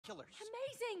binoculars.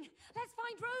 Amazing! Let's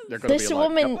find Rose. This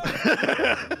woman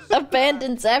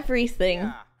abandons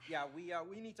everything. Yeah,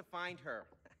 we need to find her.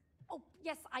 Oh,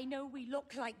 yes, I know we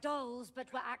look like dolls, but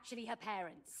we're actually her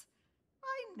parents.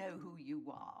 I know who you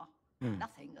are.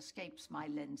 Nothing escapes my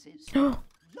lenses.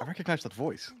 I recognize that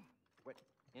voice. What?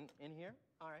 In here?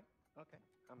 All right. Okay.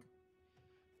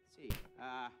 Let's see.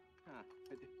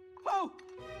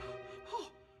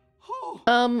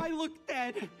 I look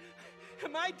dead.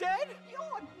 Am I dead?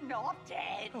 You're not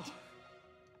dead.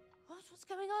 What's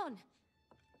going on?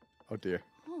 Oh dear.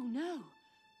 Oh no.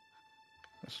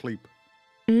 Asleep.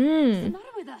 What's the matter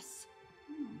with us?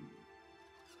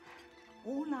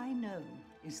 All I know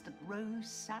is that Rose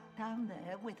sat down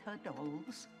there with her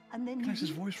dolls, and then Recognize his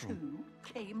you voice two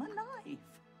came alive.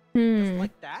 Just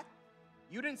like that?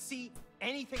 You didn't see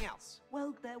anything else?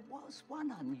 Well, there was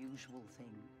one unusual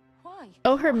thing. Why?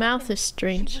 Oh, her mouth is She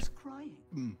strange. was crying.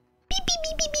 Beep, beep,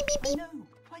 beep, beep, beep, beep. I know,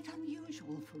 quite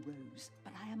unusual for Rose,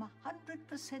 but I am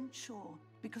 100% sure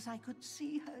because I could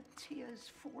see her tears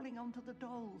falling onto the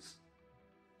dolls.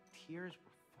 Tears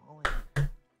were falling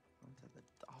onto the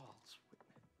dolls.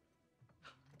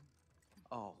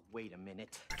 Oh, wait a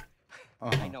minute.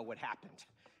 I know what happened.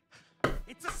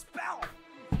 It's a spell!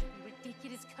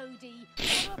 Ridiculous, Cody.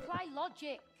 You gotta apply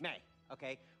logic. May,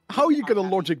 okay? How are you gonna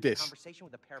having logic a this? Conversation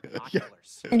with a pair of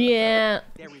binoculars. Yeah.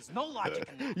 There is no logic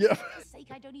in that. Yeah. For God's sake,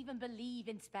 I don't even believe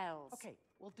in spells. Okay,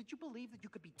 well, did you believe that you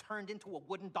could be turned into a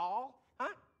wooden doll? Huh?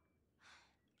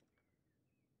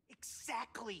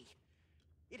 Exactly.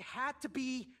 It had to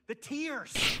be the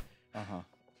tears.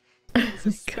 It was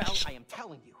a spell, I am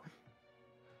telling you.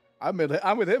 I'm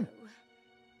with him.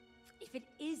 If it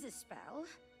is a spell,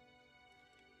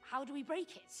 how do we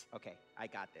break it? Okay, I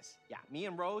got this. Yeah, me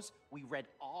and Rose, we read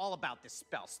all about this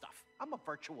spell stuff. I'm a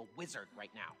virtual wizard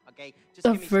right now, okay? Just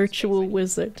A give me some virtual space.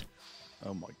 wizard.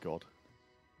 Oh my god.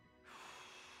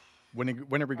 When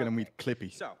are we gonna meet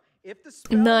Clippy? So, if the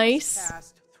spell Nice. is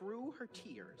cast through her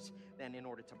tears, then in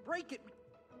order to break it...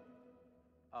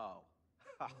 Oh.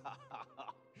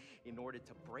 In order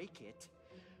to break it,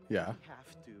 Yeah. we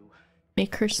have to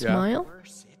Make her smile?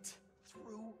 immerse it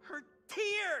through her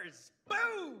tears.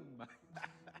 Boom!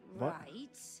 What?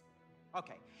 Right.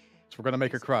 Okay. So we're gonna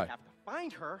make her So cry. We have to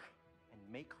find her and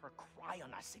make her cry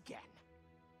on us again.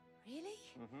 Really?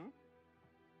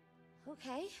 Mm-hmm.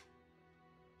 Okay.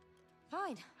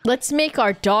 Fine. Let's make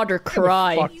our daughter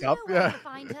cry. Fucked You up, know where yeah. to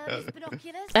find her, Miss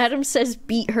Binoculars. Adam says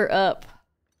beat her up.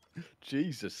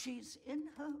 Jesus. She's in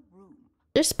her room.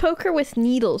 Just poke her with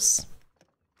needles.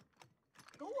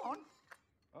 Go on.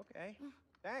 Okay.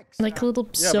 Thanks. Like little Yeah,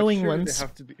 but sewing surely ones.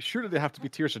 surely they have to be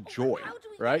tears of joy, How do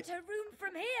we right? get her room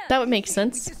from here? That would make We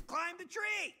sense. just climbed the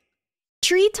tree.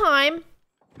 Tree time!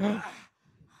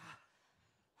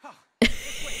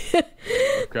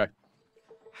 Okay.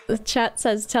 The chat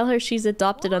says, tell her she's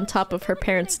adopted on top of her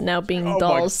parents now being Oh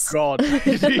dolls. my god.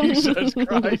 Jesus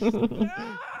Christ.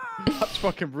 That's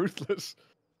fucking ruthless.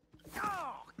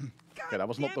 Okay, that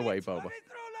was not the way, Boba.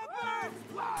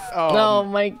 Oh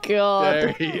my There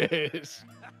god. he is.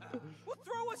 Well,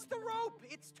 throw us the rope.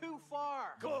 It's too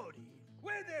far. Cody,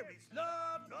 where there is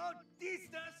love, no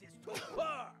distance is too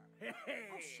far. Oh,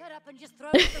 shut up and just throw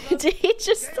us the rope. Did he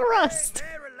just thrust?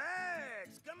 Hey,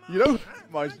 relax. Come on. You know,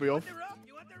 reminds me of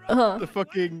Uh-huh. the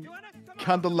fucking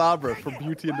candelabra from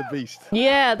Beauty and the Beast.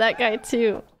 Yeah, that guy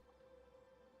too.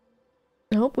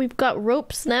 Nope, we've got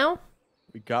ropes now.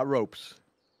 We got ropes.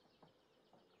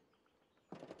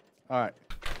 Alright.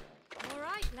 All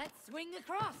right, let's swing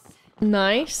across.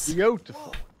 Nice.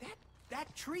 Beautiful.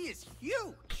 That tree is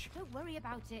huge. Don't worry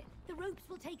about it. The ropes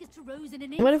will take us to Rose in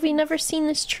an What have we instant. never seen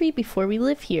this tree before? We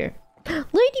live here.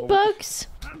 Ladybugs!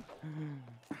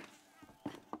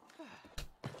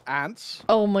 Ants.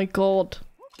 Oh my god.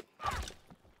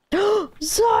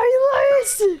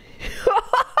 Zylus!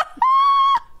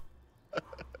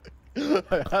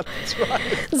 That's right.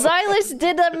 Zylus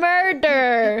did a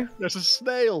murder! There's a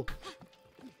snail.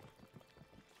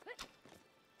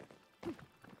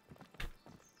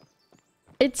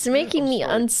 It's making me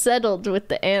sorry. unsettled with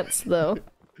the ants though.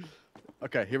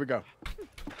 Okay, here we go.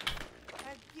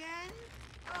 Again?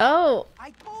 Oh,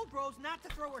 I told Rose not to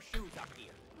throw her shoes up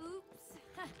here. Oops.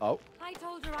 Oh. I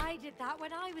told her I did that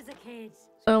when I was a kid.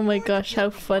 oh my gosh, how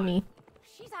funny.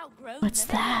 She's outgrown What's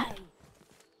them that? anyway.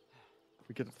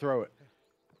 We could throw it.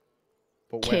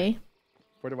 But Okay.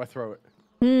 where do I throw it?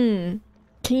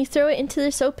 Can you throw it into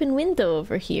this open window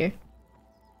over here?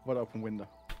 What open window?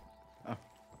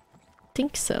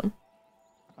 Think so.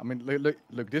 I mean,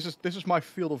 look. This is my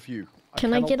field of view.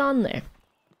 Can I cannot- get on there?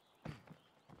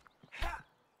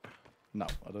 No,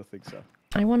 I don't think so.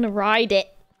 I want to ride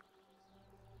it.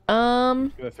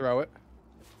 Gonna throw it.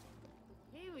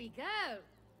 Here we go.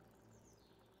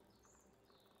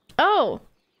 Oh.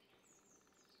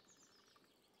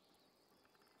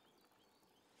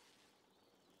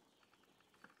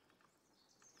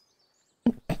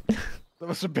 That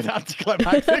must have been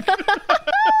anticlimactic.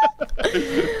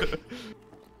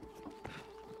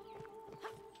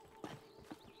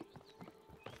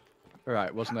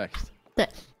 Alright, what's next?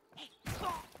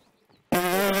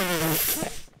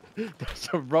 There's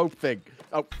a rope thing.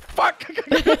 Oh, fuck!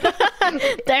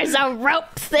 There's a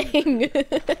rope thing.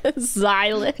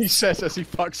 Zylus. He says as he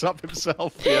fucks up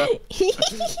himself, yeah.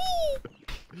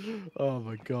 Oh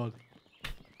my god.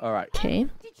 Alright. Okay.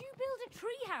 Did you build a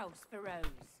treehouse for Rose?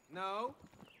 No?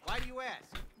 Why do you ask?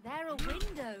 There are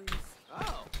windows.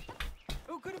 Oh.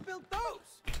 Who could have built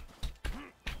those?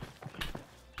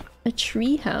 A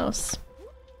tree house.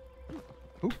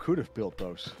 Who could have built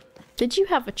those? Did you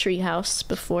have a tree house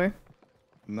before?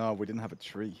 No, we didn't have a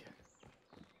tree.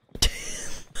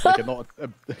 Like not a,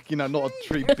 not a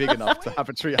tree big enough to have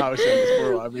a tree house in this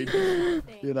world. I mean,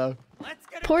 you know.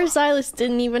 Poor Zylus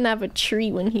didn't even have a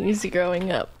tree when he was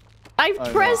growing up. I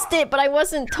pressed it, but I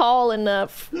wasn't tall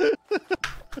enough.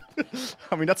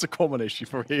 I mean, that's a common issue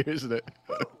for here, isn't it?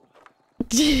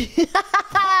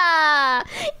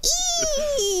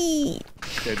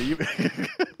 Okay, do you...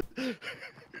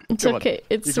 It's Come okay. on.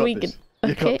 It's You got weekend. this.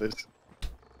 You Okay. got this.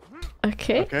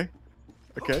 Okay. Okay.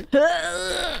 Okay.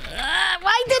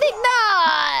 Why did it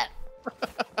not?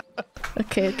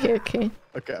 Okay. Okay.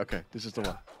 Okay. This is the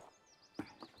one.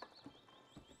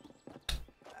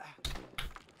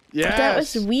 Yes. That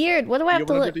was weird. What do I have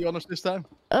to You want look? to do the honors this time?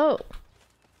 Oh.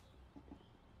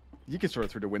 You can throw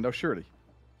it through the window, surely.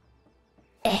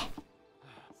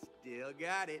 Still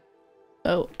got it.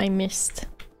 Oh, I missed.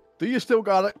 Do you still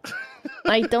got it?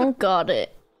 I don't got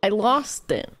it. I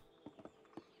lost it.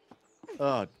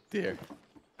 Oh dear.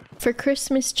 For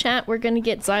Christmas chat, we're gonna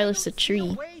get Zylus a tree.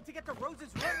 No way to get to Rose's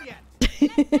room yet.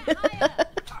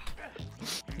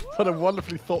 What a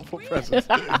wonderfully thoughtful present.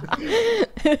 Just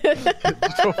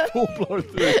a full-blown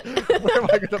thing. Where am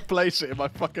I going to place it in my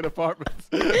fucking apartment?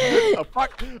 Oh,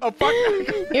 fuck. Oh, fuck.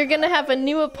 You're gonna have a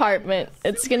new apartment.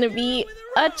 It's gonna be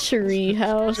a tree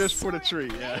house. Just for the tree,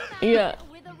 yeah. Yeah.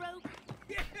 With a rope.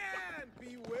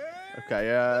 Beware.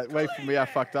 Okay, wait for me. I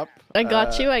fucked up. I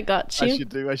got you. I got I you.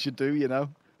 should do, you know.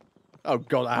 Oh,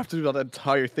 God, I have to do that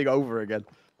entire thing over again.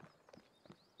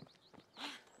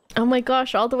 Oh my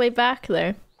gosh, all the way back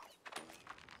there.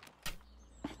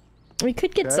 We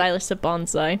could get Okay. Zylus a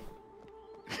bonsai.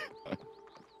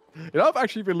 You know, I've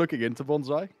actually been looking into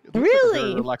bonsai. It looks like a Really?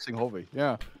 very relaxing hobby,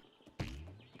 yeah.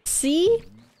 See?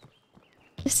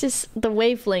 This is the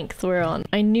wavelength we're on.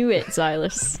 I knew it,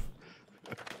 Zylus.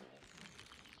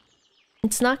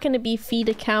 It's not gonna be feed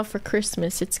a cow for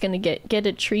Christmas. It's gonna get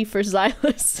a tree for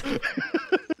Zylus.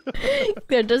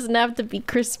 There doesn't have to be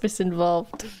Christmas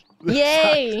involved.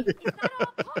 Yay! Is that our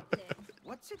pot?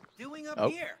 What's it doing up Oh.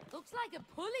 here? Looks like a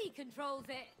pulley controls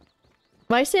it.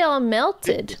 Why is it all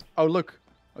melted? Oh, look.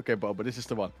 Okay, Boba, this is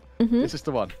the one. This is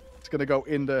the one. It's gonna go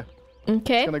in the...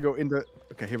 Okay. It's gonna go in the...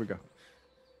 Okay, here we go.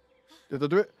 Did I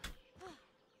do it?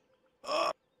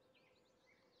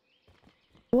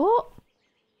 What?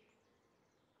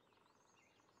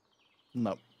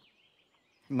 No.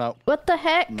 No. What the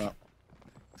heck? No.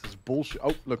 This is bullshit.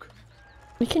 Oh, look.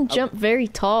 We can jump very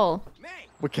tall. May.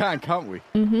 We can, can't we?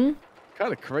 Mm-hmm.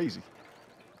 Kind of crazy.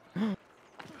 Who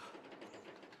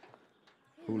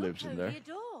lives in Look, there? only a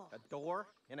door. A door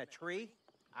in a tree?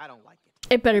 I don't like it.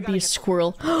 It better be a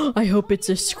squirrel. I hope it's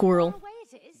a squirrel. Far away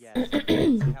it is. Yes.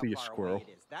 Be a squirrel.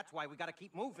 That's why we gotta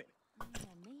keep moving. Yeah,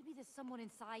 maybe there's someone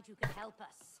inside who can help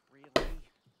us. Really?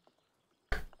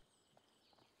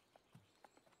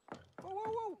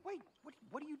 Whoa, wait.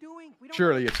 What are you doing? We don't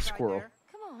Surely know it's a this guy squirrel. there.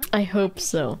 Come on. I hope Maybe a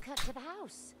so. shortcut to the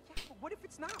house. Yeah, but what if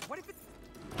it's not? What if it's...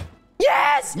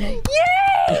 Yes! Yay!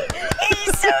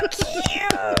 He's so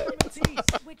cute!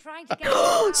 We're trying to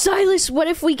get. Silas, what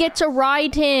if we get to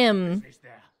ride him?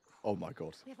 Oh my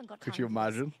god. We haven't got Could time you for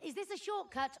this. imagine? Is this a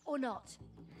shortcut or not?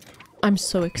 I'm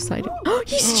so excited. Oh,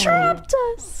 he's trapped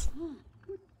us!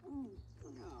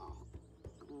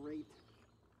 Great.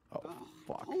 Oh,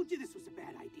 fuck. Told you this was a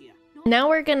bad idea. Now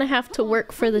we're gonna have to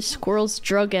work for the squirrel's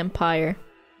drug empire.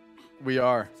 We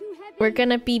are. Too heavy. We're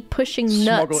gonna be pushing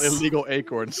Smuggle nuts. illegal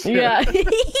acorns. Yeah. We're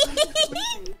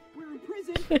in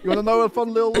prison. You want to know a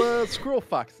fun little squirrel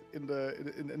fact in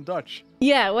Dutch?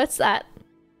 Yeah, what's that?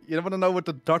 You want to know what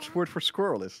the Dutch word for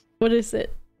squirrel is? What is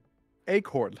it?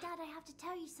 Acorn. Dad, I have to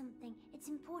tell you something. It's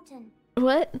important.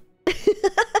 What? Have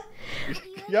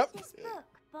you Yep. read this book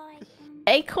by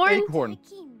Acorn? Acorn.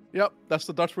 Kim? Yep, that's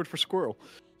the Dutch word for squirrel.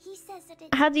 He says that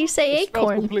How do you say It spells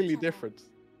acorn? completely different.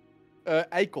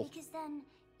 Akel. Because then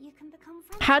you can become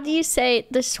friends. How do you say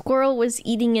the squirrel was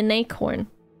eating an acorn?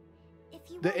 If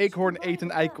you want The to acorn grow ate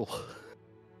an up. eikel.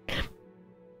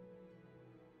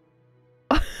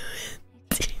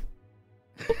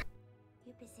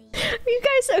 You're busy. Are you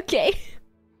guys okay?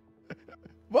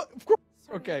 What? Of course.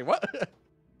 Sorry. Okay, what?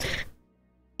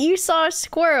 You saw a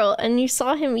squirrel and you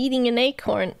saw him eating an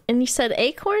acorn and you said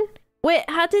acorn? Wait,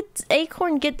 how did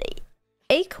acorn get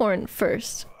acorn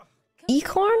first?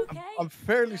 Ecorn? Okay. I'm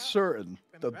fairly certain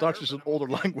that Dutch is an older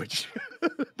language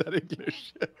than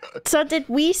English. So did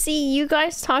we see you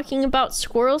guys talking about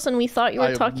squirrels and we thought you I were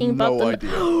have talking about no them?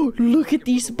 idea. Look at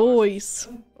these boys.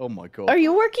 Oh my god. Are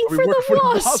you working Are we for working the for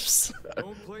the wasps?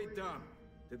 Don't play dumb.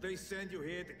 Did they send you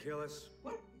here to kill us?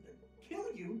 What? Kill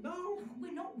you? No.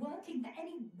 We're not working for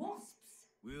any wasps.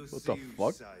 We'll What see the whose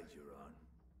fuck? side you're on.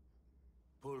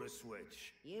 Pull a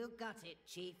switch. You got it,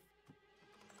 Chief.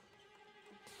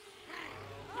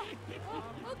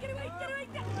 Oh, get away, get away!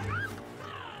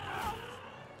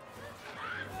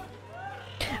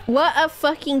 What a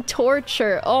fucking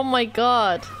torture. Oh my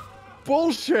god.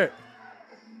 Bullshit!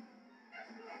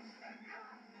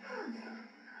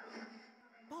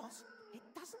 Boss, it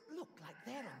doesn't look like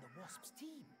they're on the Wasps team.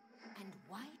 And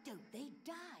why don't they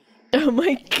die? Oh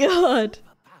my god.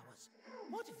 Powers.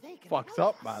 What if they can Fucked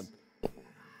help up, us? man.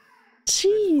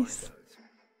 Jeez.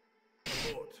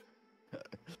 Abort.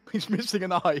 He's missing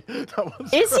an eye. That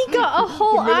was Is he got a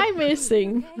whole eye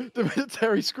missing? the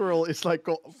military squirrel is like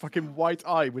got a fucking white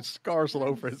eye with scars all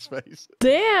over his face.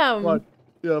 Damn. But,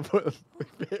 yeah, but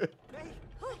Hey,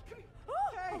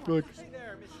 look, hey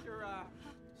there,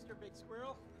 Mr. Big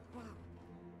Squirrel.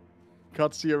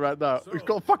 can't see it right now. He's So,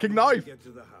 got a fucking we can knife. Get to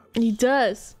the house. He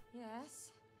does.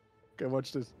 Yes. Okay,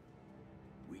 watch this.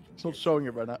 We can It's not get showing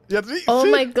it right now. Yeah, see? Oh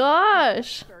see? my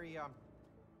gosh. Very,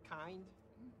 kind.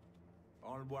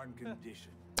 on one condition.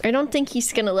 I don't think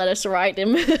he's gonna let us ride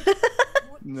him.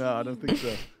 No, I don't think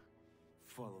so.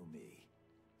 Follow me.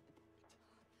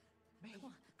 May, Come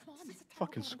on.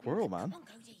 Fucking squirrel, man. Come on,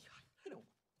 Cody. I don't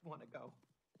want to go.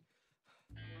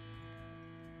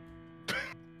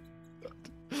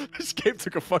 This game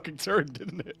took a fucking turn,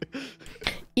 didn't it?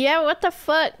 Yeah, what the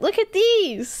fuck? Look at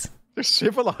these. They're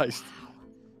civilized.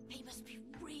 They must be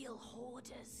real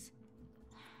hoarders.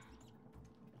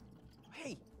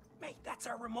 Hey, mate, that's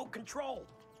our remote control.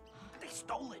 They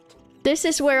stole it. This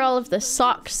is where all of the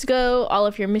socks go, all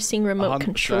of your missing remote 100%.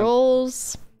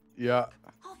 controls. Yeah.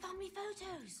 Oh, family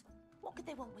photos. What could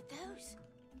they want with those?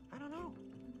 I don't know.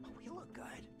 We look good.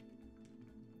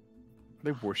 Are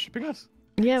they worshipping us?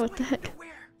 Yeah, what the heck? Where?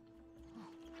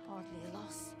 Hardly a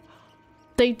loss.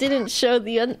 They didn't show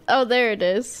the oh, there it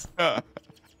is.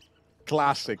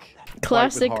 Classic. White with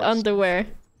Classic hearts. underwear.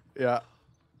 Yeah.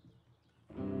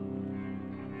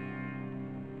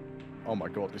 Oh my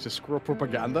god, this is squirrel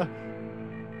propaganda?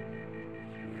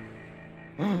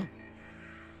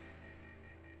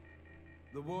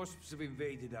 The wasps have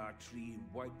invaded our tree and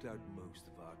wiped out most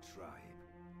of our tribe.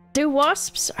 Do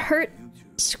wasps hurt You two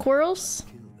squirrels?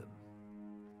 kill them.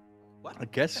 What? I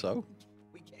guess so.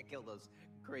 We can't kill those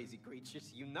crazy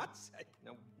creatures. You nuts?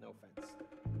 No offense.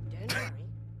 Don't worry.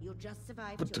 You'll just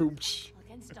survive. Ba-doom-tsh.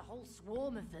 Against a whole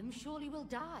swarm of them, surely we'll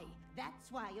die.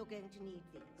 That's why you're going to need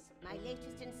these. My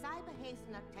latest in cyber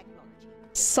hazelnut technology.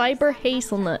 Cyber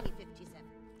hazelnut.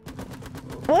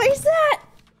 57. What is that?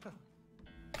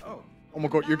 Oh my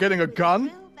god, you're getting a gun?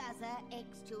 Drill Buzzer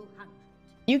X200.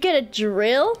 You get a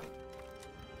drill?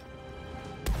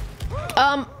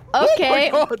 Okay. Oh my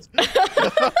god!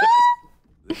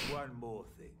 There's one more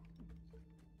thing.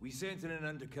 We sent in an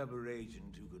undercover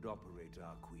agent who could operate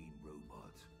our queen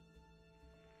robot.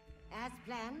 As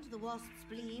planned, the wasps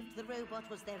believed the robot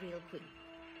was their real queen.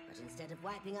 But instead of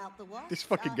wiping out the wasps, This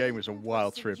fucking our game is a agent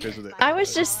wild was trip, seduced isn't it? by I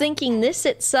was just thinking this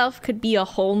itself could be a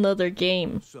whole nother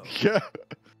game. So, Yeah.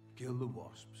 kill the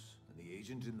wasps and the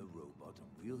agent in the robot, and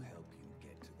we'll help you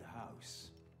get to the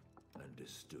house.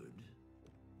 Understood?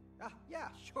 Yeah,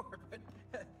 sure, but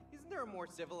isn't there a more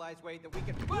civilized way that we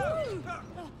can... Whoa!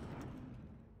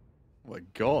 Oh my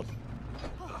god.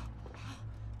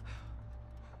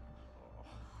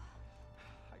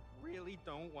 I really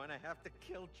don't want to have to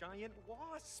kill giant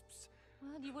wasps.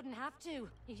 Well, you wouldn't have to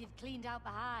if you'd cleaned out the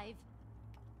hive.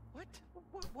 What?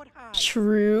 What hive?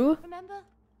 True. Remember?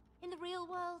 In the real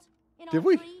world? In Did our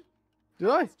we? tree? Did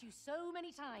I? asked you so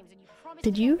many times and you promised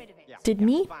Did to you? get rid of it. Yeah, Did yeah,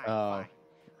 me? Fine, Oh, fine.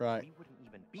 right. We wouldn't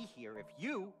even be here if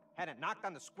you hadn't knocked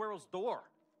on the squirrel's door.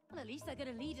 Well, at least they're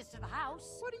gonna lead us to the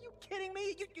house. What, are you kidding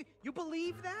me? You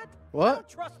believe that? I What? don't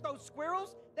trust those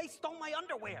squirrels. They stole my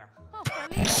underwear. Oh,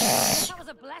 at least that was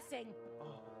a blessing.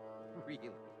 Oh, really?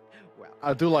 Well,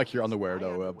 I do like your underwear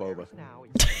though, Boba. now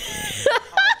is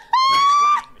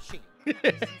flying machine.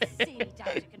 See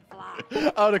down you can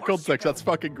fly. Out of context, that's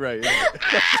fucking great.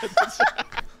 Isn't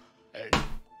it?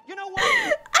 You know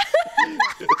what?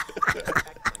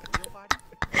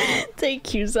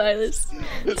 Thank you, Zylus.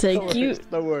 Thank you.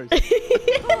 No worries.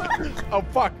 Oh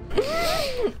fuck!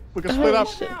 We can split up.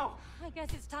 Now, I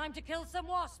guess it's time to kill some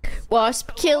wasps.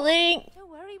 Wasp killing. Don't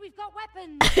worry, we've got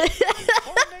weapons.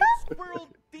 Homemade squirrel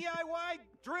DIY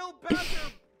drill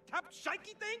bastard top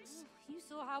shaky things? You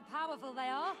saw how powerful they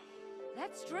are.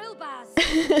 Let's drill Baz.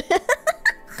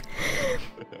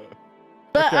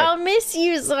 But Okay. I'll miss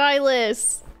you,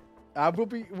 Zylus.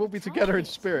 We'll be together in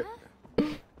spirit.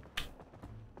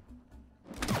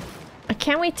 I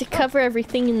can't wait to cover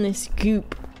everything in this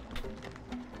goop.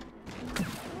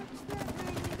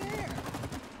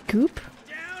 Goop?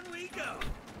 Down we go.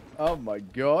 Oh my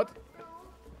god.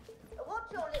 What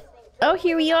you're listening to Oh,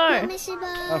 here we are. Hazel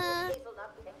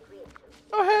Creation.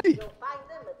 Oh hey! You'll find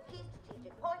them at key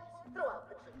strategic points throughout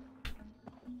the tree.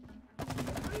 The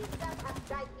trees that have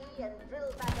Zeaky and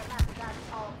drill bagger mascots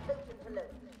are filtered to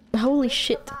load. Holy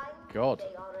shit. God.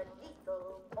 They are a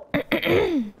lethal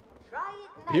poison. Try it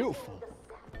now. Beautiful.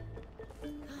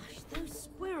 Gosh, those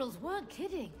squirrels weren't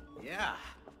kidding. Yeah.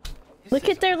 Look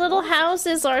at their little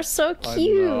houses, are so I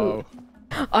cute. know.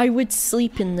 I would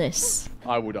sleep in this.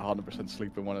 I would 100%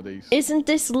 sleep in one of these. Isn't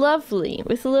this lovely?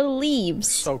 With little leaves.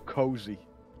 So cozy.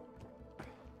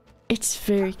 It's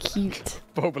very cute.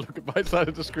 Boba, look at my side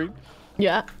of the screen.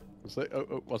 Yeah.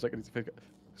 Oh, 1 second. I need to pick.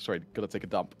 Sorry, gotta take a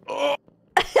dump. Oh.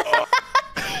 You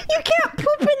can't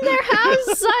poop in their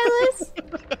house, Zylus.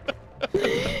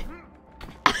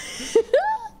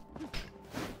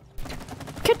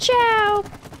 Ka-chow.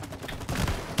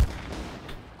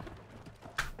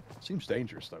 Seems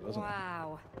dangerous though, doesn't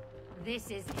Wow, this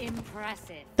is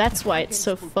impressive. That's why it's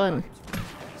so fun.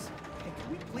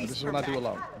 it? This is what I do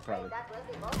alone. I'm proud of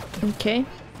it. Okay.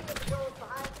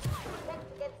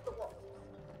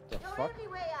 The fuck?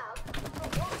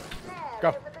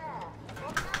 Go. Go.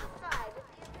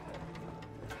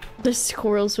 The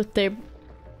squirrels with their...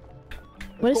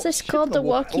 What is got this shit called? ton The of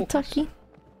walkie-talkies.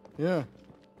 walkie-talkie? Yeah.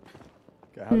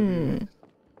 Okay, how do we do this?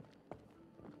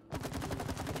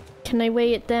 Can I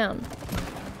weigh it down?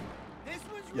 This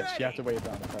one's Yes, ready. you have to weigh it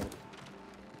down. I found it.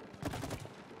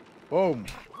 Boom.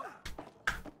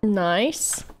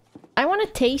 Nice. I want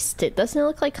to taste it. Doesn't it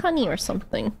look like honey or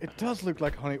something? It does look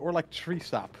like honey or like tree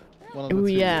sap. One of the Ooh,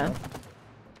 two, yeah.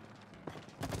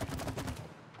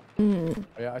 you know?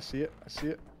 Oh, yeah, I see it. I see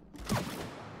it.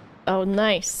 Oh,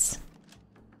 nice.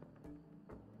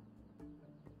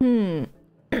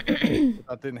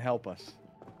 That didn't help us.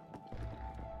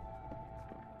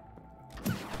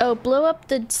 Oh, blow up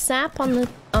the sap on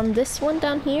this one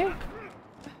down here.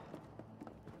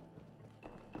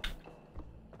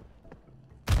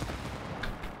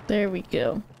 There we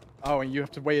go. Oh, and you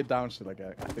have to weigh it down so like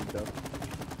I think that.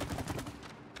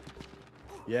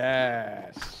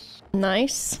 Yes.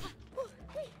 Nice.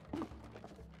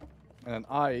 And then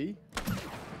I.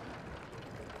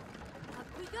 Up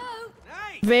we go.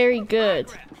 Nice. Very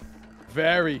good.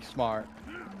 Very smart.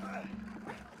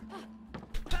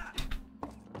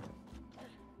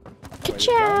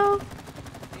 Ka-chow!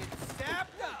 It's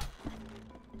sapped up.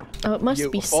 Oh, it must be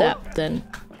Beautiful. sap then.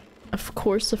 Of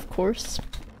course, of course.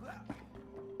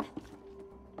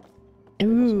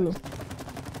 Ooh.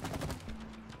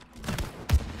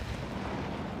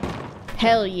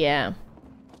 Hell yeah.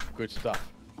 Good stuff.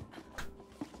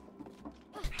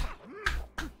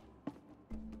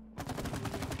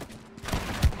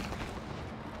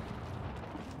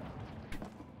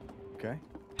 Okay.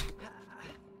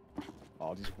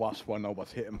 Oh, these wasps won't know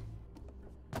what's hit him.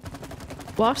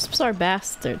 Wasps are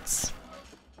bastards.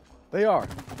 They are.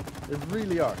 They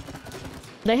really are.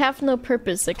 They have no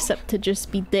purpose except to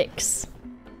just be dicks.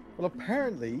 Well,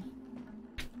 apparently,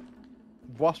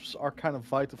 wasps are kind of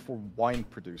vital for wine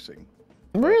producing.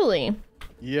 Really?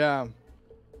 Yeah.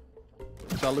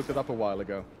 So I looked it up a while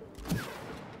ago.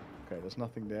 Okay, there's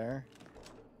nothing there.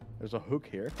 There's a hook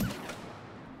here.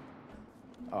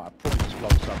 Oh, I probably just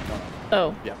blown something up.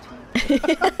 Oh. Yeah.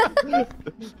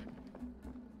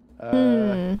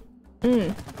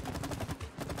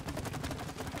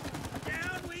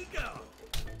 Down we go.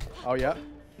 Oh, yeah.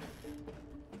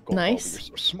 God, Nice.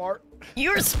 You're so smart.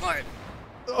 You're smart.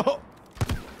 Oh.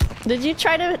 Did you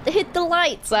try to hit the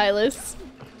light, Zylus?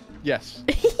 Yes.